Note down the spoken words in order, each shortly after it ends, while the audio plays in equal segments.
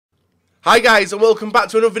Hi guys and welcome back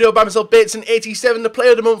to another video by myself, Bits, and 87. The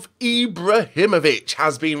player of the month, Ibrahimovic,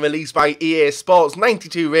 has been released by EA Sports.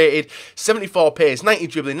 92 rated, 74 pace, 90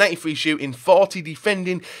 dribbling, 93 shooting, 40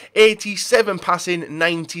 defending, 87 passing,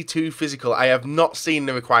 92 physical. I have not seen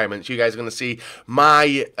the requirements. You guys are going to see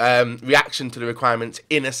my reaction to the requirements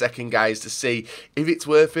in a second, guys, to see if it's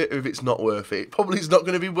worth it or if it's not worth it. Probably it's not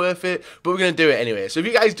going to be worth it, but we're going to do it anyway. So if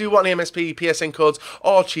you guys do want the MSP, PSN codes,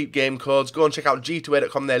 or cheap game codes, go and check out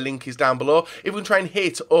g2a.com. Their link is down below. If we can try and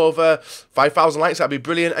hit over 5,000 likes, that'd be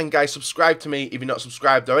brilliant. And guys, subscribe to me if you're not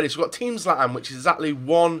subscribed already. So we've got Team Zlatan, which is exactly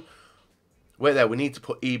one. Wait there, we need to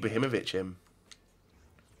put Ibrahimovic in.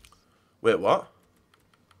 Wait, what?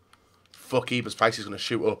 Fuck, Ibra's price is going to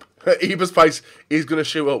shoot up. Ibra's price is going to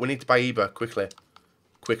shoot up. We need to buy Ibra quickly.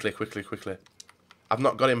 Quickly. I've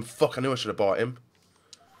not got him. Fuck, I knew I should have bought him.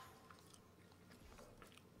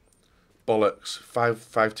 Bollocks.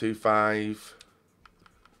 525.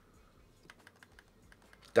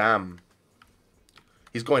 Damn.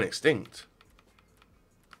 He's going extinct.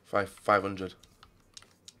 500.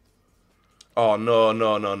 Oh, no.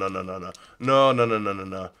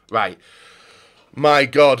 No. Right. My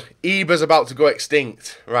God. Ibra's about to go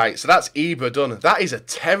extinct. Right, so that's Ibra done. That is a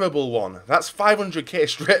terrible one. That's 500k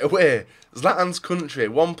straight away. Zlatan's country.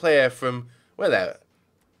 One player from... Where there?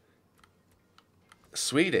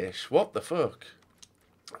 Swedish. What the fuck?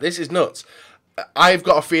 This is nuts. I've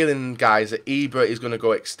got a feeling, guys, that Ibra is going to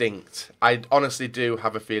go extinct. I honestly do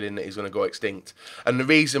have a feeling that he's going to go extinct. And the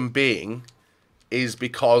reason being is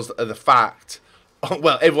because of the fact...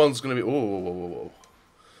 Well, everyone's going to be... Whoa.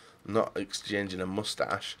 Not exchanging a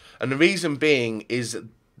mustache. And the reason being is...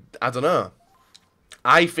 I don't know.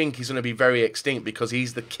 I think he's going to be very extinct because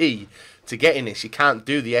he's the key to getting this. You can't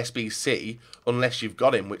do the SBC unless you've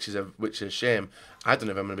got him, which is a shame. I don't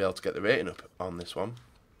know if I'm going to be able to get the rating up on this one.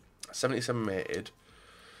 77 rated.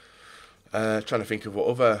 Trying to think of what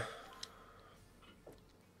other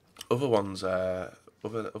ones, other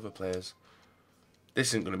players. This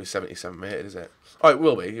isn't going to be 77 rated, is it? Oh, it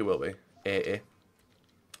will be. 80.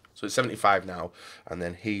 So it's 75 now, and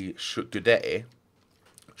then he should Gudetti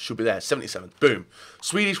should be there. 77. Boom.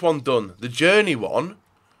 Swedish one done. The Journey one.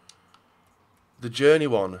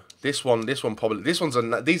 This one probably. These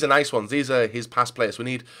are nice ones. These are his past players. We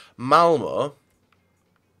need Malmo,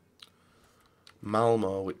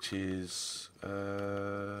 which is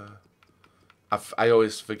I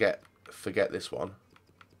always forget this one.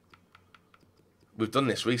 We've done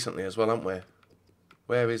this recently as well, haven't we?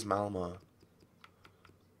 Where is Malmo?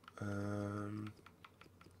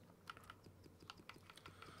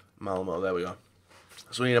 Malmo, there we go.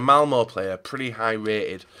 So we need a Malmo player, pretty high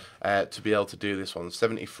rated, to be able to do this one.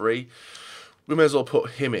 73. We may as well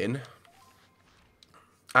put him in.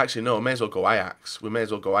 Actually, no, we may as well go Ajax.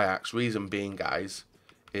 Reason being, guys,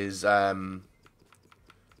 is the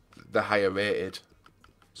higher rated.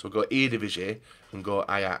 So we'll go Eredivisie and go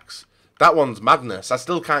Ajax. That one's madness. I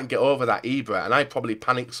still can't get over that Ibra, and I probably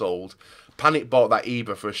panic bought that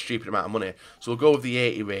Ibra for a stupid amount of money. So we'll go with the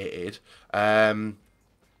 80 rated.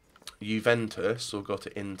 Juventus, we'll go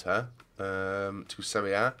to Inter, to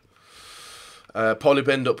Serie A.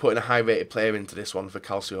 Probably end up putting a high rated player into this one for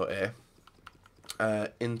Calcio A.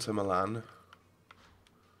 Inter Milan.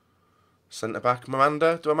 Centre back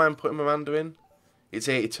Miranda. Do I mind putting Miranda in? It's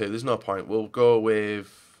 82. There's no point. We'll go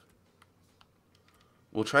with.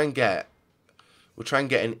 We'll try and get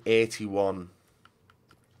an 81.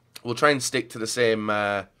 We'll try and stick to the same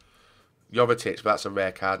Jovetic, but that's a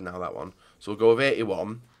rare card now, that one. So we'll go with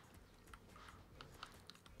 81.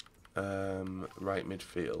 Right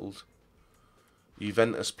midfield.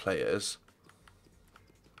 Juventus players.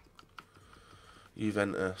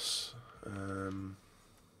 Juventus. An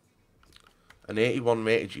 81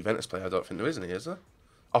 rated Juventus player. I don't think there is any, is there?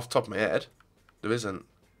 Off the top of my head, there isn't.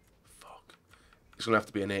 Fuck. It's going to have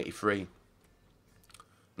to be an 83.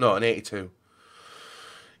 No, an 82.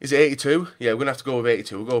 Is it 82? Yeah, we're going to have to go with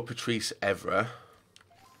 82. We'll go with Patrice Evra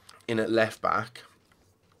in at left back.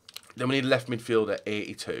 Then we need a left midfielder at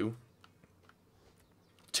 82.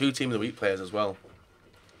 2 Team of the Week players as well.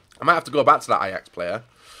 I might have to go back to that Ajax player.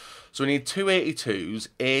 So we need 2 82s,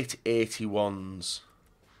 8 81s.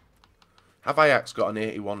 Have Ajax got an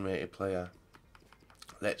 81 rated player?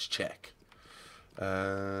 Let's check.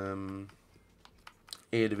 Eredivisie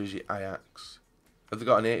Ajax. Have they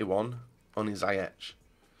got an 81 on his Ajax?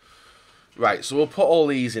 Right, so we'll put all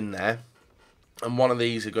these in there. And one of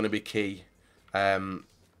these are going to be key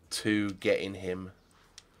to getting him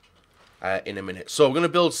in a minute. So we're going to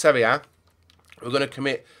build Serie A. We're going to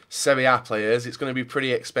commit Serie A players. It's going to be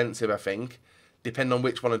pretty expensive, I think, depending on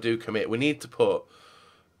which one I do commit. We need to put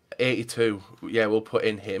 82. Yeah, we'll put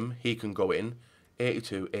in him. He can go in.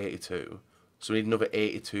 82, 82. So we need another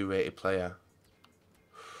 82 rated player.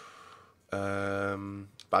 But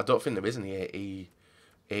I don't think there is any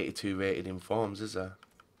 82 rated in forms, is there?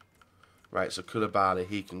 Right, so Koulibaly,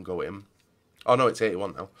 he can go in. Oh, no, it's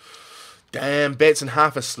 81 now. Damn, Bateson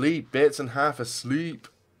half asleep. Bateson half asleep.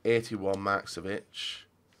 81, Markovic.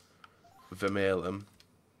 Vermaelen.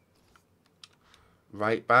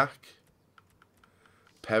 Right back.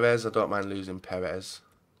 Perez, I don't mind losing Perez.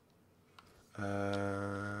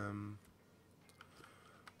 81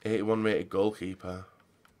 rated goalkeeper.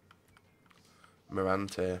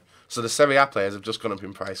 Morante. So the Serie A players have just gone up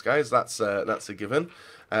in price, guys. That's a given.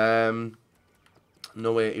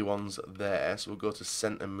 No 81s there, so we'll go to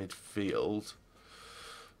centre midfield.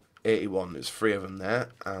 81, there's 3 of them there,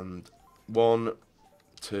 and 1,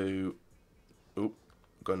 2. Oop,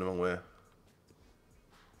 going the wrong way.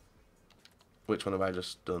 Which one have I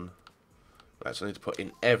just done? Right, so I need to put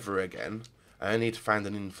in ever again. I need to find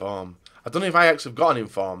an inform. I don't know if Ajax have got an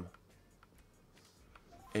inform.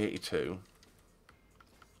 82.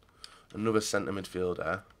 Another centre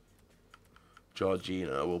midfielder.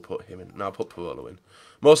 Jorginho, we'll put him in. No, I'll put Parolo in.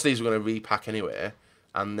 Most of these we're going to repack anyway.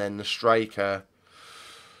 And then the striker,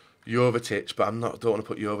 Jovetic, but don't want to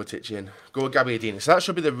put Jovetic in. Go with Gabbiadini. So that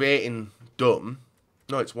should be the rating done.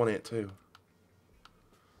 No, it's 182.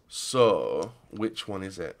 So, which one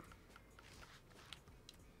is it?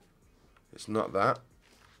 It's not that.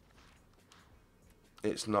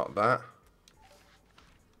 It's not that.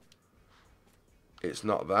 It's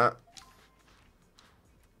not that.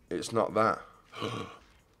 It's not that.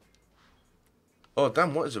 Oh,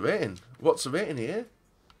 damn, what is the rating? What's the rating here?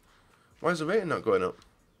 Why is the rating not going up?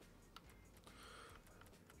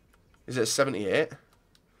 Is it a 78?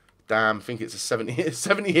 Damn, I think it's a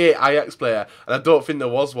 78 Ajax player. And I don't think there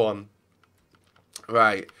was one.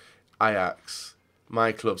 Right. Ajax.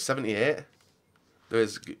 My club. 78. There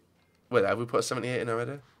is... Wait, have we put a 78 in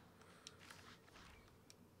already?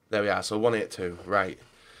 There we are. So 182. Right.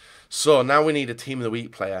 So now we need a Team of the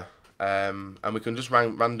Week player. And we can just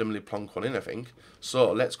randomly plonk one in, I think.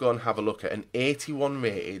 So let's go and have a look at an 81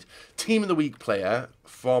 rated Team of the Week player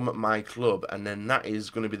from my club. And then that is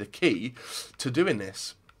going to be the key to doing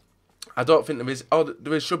this. I don't think there is... Oh,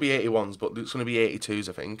 there should be 81s, but it's going to be 82s,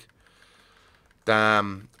 I think.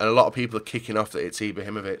 Damn. And a lot of people are kicking off that it's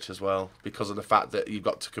Ibrahimovic as well, because of the fact that you've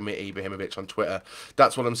got to commit Ibrahimovic on Twitter.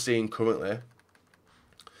 That's what I'm seeing currently.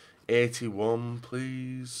 81,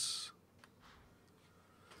 please.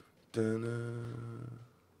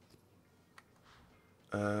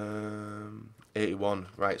 81.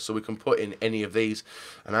 Right, so we can put in any of these.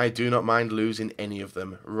 And I do not mind losing any of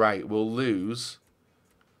them. Right, we'll lose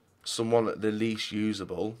someone at the least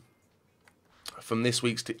usable from this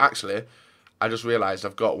week's team. Actually, I just realised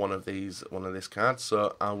I've got one of this card,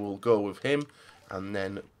 so I will go with him and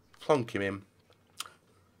then plonk him in.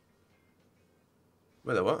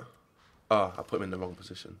 Wait, what? Oh, I put him in the wrong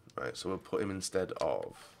position. Right, so we'll put him instead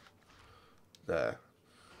of there.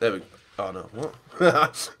 There we go. Oh no, what?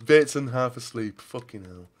 Bateson half asleep. Fucking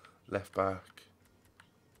hell. Left back.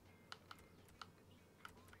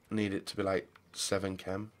 Need it to be like 7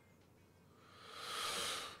 chem.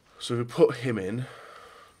 So we put him in.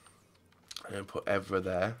 And then put Evra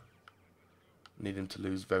there. Need him to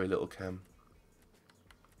lose very little chem.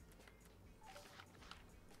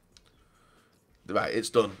 Right, it's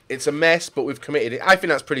done. It's a mess, but we've committed it. I think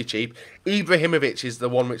that's pretty cheap. Ibrahimovic is the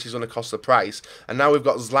one which is going to cost the price. And now we've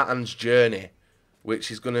got Zlatan's Journey,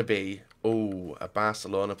 which is going to be, oh, a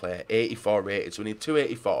Barcelona player. 84 rated. So we need 2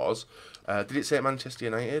 84s. Did it say at Manchester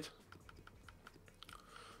United?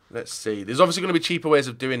 Let's see. There's obviously going to be cheaper ways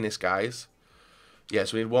of doing this, guys. Yeah,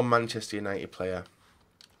 so we need 1 Manchester United player.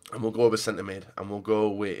 And we'll go with centre mid. And we'll go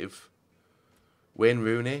with Wayne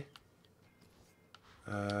Rooney.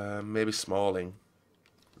 Maybe Smalling.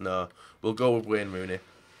 No, we'll go with Wayne Rooney.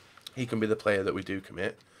 He can be the player that we do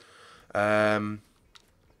commit.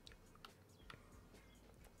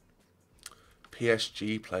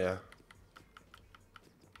 PSG player.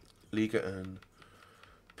 Liga and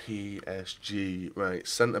PSG. Right,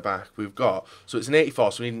 centre back. We've got... So it's an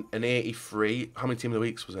 84, so we need an 83. How many Team of the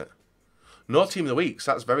Weeks was it? No Team of the Weeks.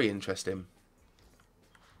 That's very interesting.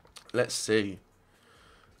 Let's see.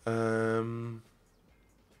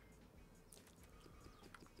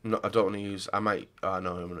 No, I don't want to use... I might... Oh,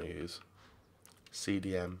 no, I'm going to use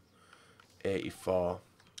CDM 84.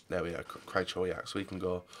 There we are. Krychowiak. So we can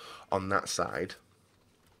go on that side.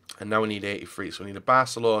 And now we need 83. So we need a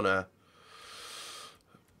Barcelona.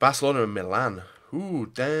 Barcelona and Milan. Ooh,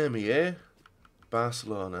 damn, yeah.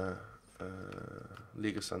 Barcelona.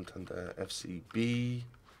 Liga Santander. FCB.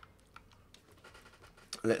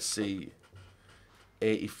 Let's see.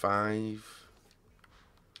 85.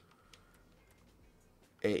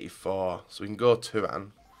 84. So we can go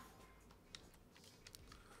Turan.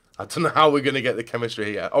 I don't know how we're going to get the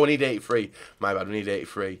chemistry here. Oh, we need 83. My bad, we need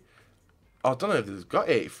 83. Oh, I don't know if they've got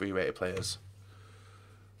 83 rated players.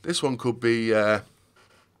 This one could be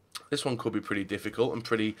pretty difficult and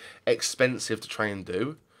pretty expensive to try and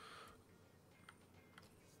do.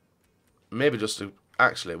 Maybe just to...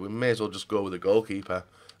 Actually, we may as well just go with the goalkeeper.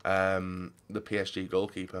 The PSG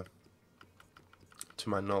goalkeeper. To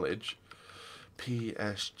my knowledge.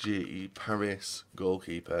 PSG Paris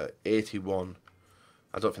goalkeeper. 81.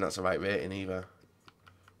 I don't think that's the right rating either.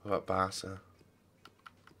 What about Barca?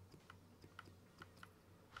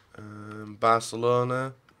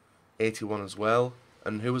 Barcelona. 81 as well.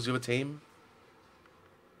 And who was the other team?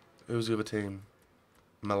 Who was the other team?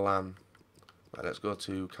 Milan. Right, let's go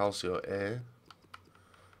to Calcio A.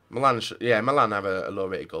 Milan, yeah, Milan have a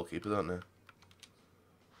low-rated goalkeeper, don't they?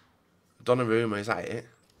 Donnarumma, is that it?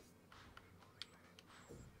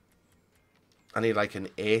 I need like an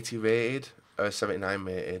 80 rated or a 79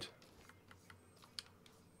 rated.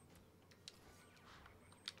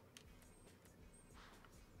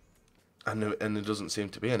 And there doesn't seem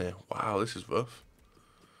to be any. Wow, this is rough.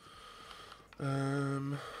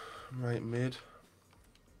 Right mid.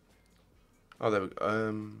 Oh, there we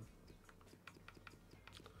go.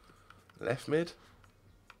 Left mid.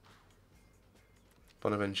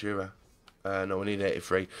 Bonaventura. No, we need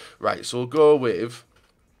 83. Right, so we'll go with...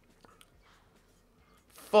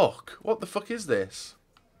 Fuck. What the fuck is this?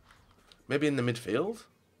 Maybe in the midfield?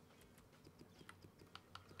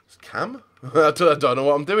 It's Cam? I don't know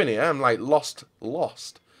what I'm doing here. I'm like lost.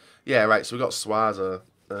 Yeah, right, so we got SUAREZ.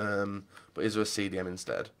 But is there a CDM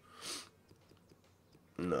instead?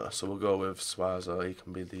 No, so we'll go with SUAREZ. He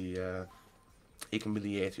can be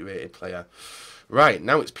the 80 rated player. Right,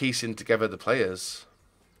 now it's piecing together the players.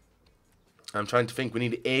 I'm trying to think. We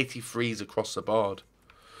need 83s across the board.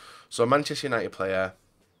 So a Manchester United player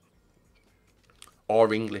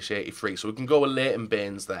or English 83. So we can go with Leighton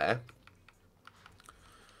Baines there.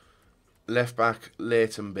 Left back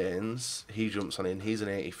Leighton Baines. He jumps on in. He's an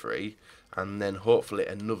 83. And then hopefully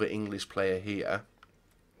another English player here.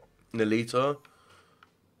 Nolito.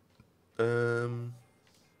 We'll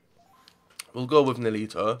go with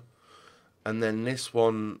Nolito. And then this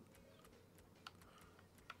one...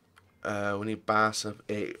 we need Barca.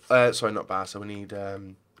 Sorry, not Barca. We need... I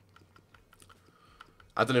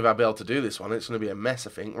don't know if I'll be able to do this one. It's going to be a mess, I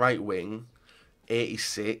think. Right wing.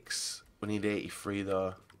 86. We need 83,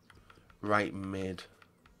 though. Right mid.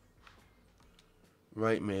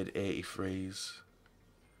 Right mid, 83s.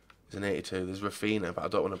 There's an 82. There's Rafinha, but I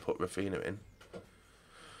don't want to put Rafinha in.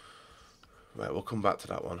 Right, we'll come back to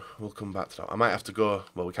that one. We'll come back to that. I might have to go...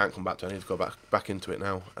 Well, we can't come back to it. I need to go back into it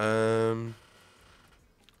now.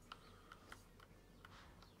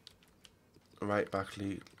 Right back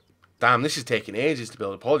lead. Damn, this is taking ages to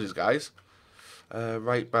build. Apologies, guys.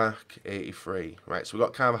 Right back, 83. Right, so we've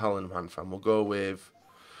got Carvajal and Juanfran. We'll go with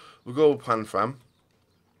Juanfran.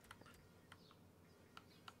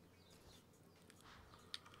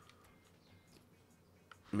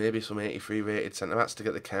 Maybe some 83 rated centre-backs to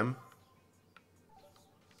get the chem.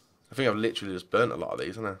 I think I've literally just burnt a lot of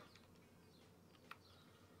these, haven't I?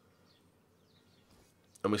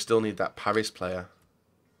 And we still need that Paris player.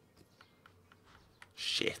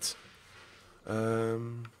 Shit.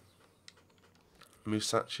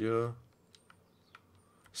 Musacchio.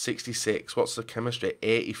 66. What's the chemistry?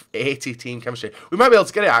 80 team chemistry. We might be able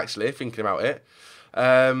to get it, actually, thinking about it.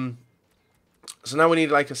 So now we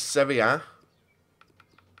need like a Serie A.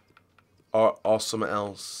 Or something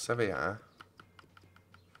else. Serie A.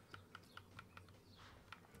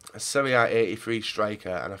 A Serie A 83 striker.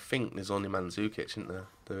 And I think there's only Mandzukic, isn't there?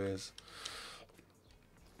 There is.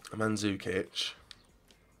 A Mandzukic.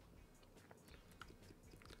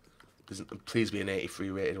 Please be an 83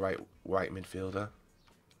 rated right midfielder.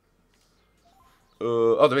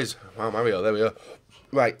 Oh, there is. Wow, Mario, there we go.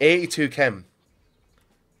 Right, 82 chem.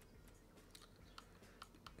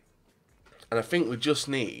 And I think we just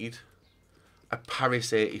need a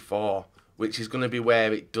Paris 84, which is going to be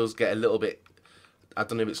where it does get a little bit... I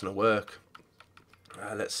don't know if it's going to work.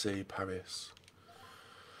 Let's see, Paris.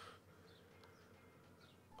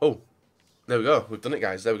 Oh, there we go. We've done it,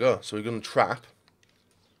 guys. There we go. So we're going to trap.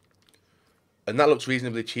 And that looks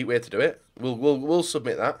reasonably cheap way to do it. We'll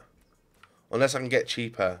submit that. Unless I can get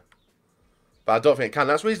cheaper. But I don't think I can.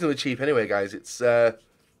 That's reasonably cheap anyway, guys. It's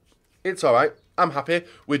alright. I'm happy.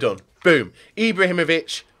 We're done. Boom.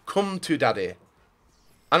 Ibrahimovic, come to daddy.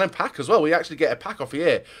 And a pack as well. We actually get a pack off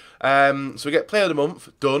here. So we get player of the month.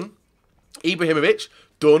 Done. Ibrahimovic,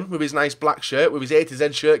 done with his nice black shirt, with his A to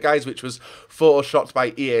Z shirt, guys, which was photoshopped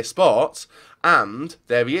by EA Sports. And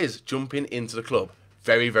there he is, jumping into the club.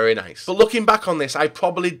 Very, very nice. But looking back on this, I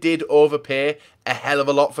probably did overpay a hell of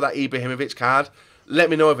a lot for that Ibrahimovic card. Let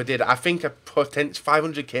me know if I did. I think I put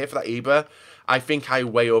 500k for that Ibra. I think I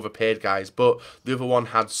way overpaid, guys, but the other one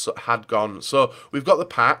had gone. So we've got the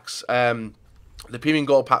packs. The premium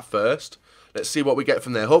gold pack first. Let's see what we get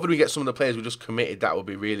from there. Hopefully we get some of the players we just committed. That would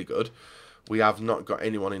be really good. We have not got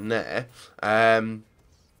anyone in there.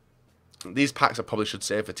 These packs I probably should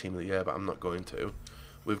save for Team of the Year, but I'm not going to.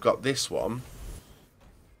 We've got this one.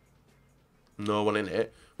 No one in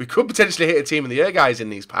it. We could potentially hit a Team of the Year, guys, in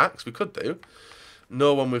these packs. We could do.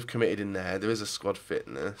 No one we've committed in there. There is a squad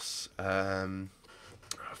fitness.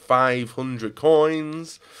 500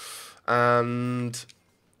 coins. And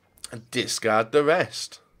discard the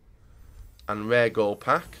rest. And rare gold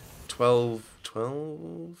pack. 12.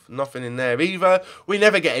 Nothing in there either. We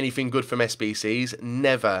never get anything good from SBCs.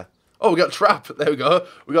 Never. Oh, we got Trap. There we go.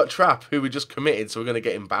 We got Trap, who we just committed, so we're going to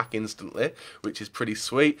get him back instantly, which is pretty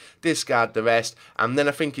sweet. Discard the rest. And then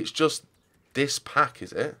I think it's just this pack,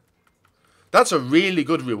 is it? That's a really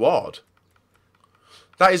good reward.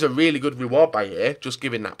 That is a really good reward by EA, just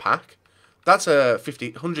giving that pack. That's a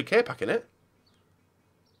 100k pack, isn't it?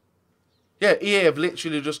 Yeah, EA have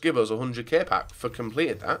literally just given us a 100k pack for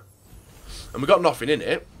completed that. And we got nothing in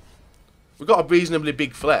it. We got a reasonably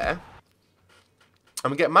big flare. And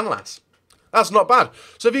we get Manlass. That's not bad.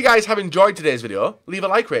 So if you guys have enjoyed today's video, leave a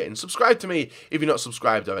like rating. Subscribe to me if you're not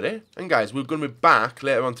subscribed already. And guys, we're going to be back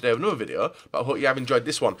later on today with another video. But I hope you have enjoyed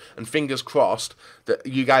this one. And fingers crossed that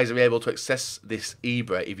you guys are able to access this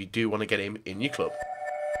Ibra if you do want to get him in your club.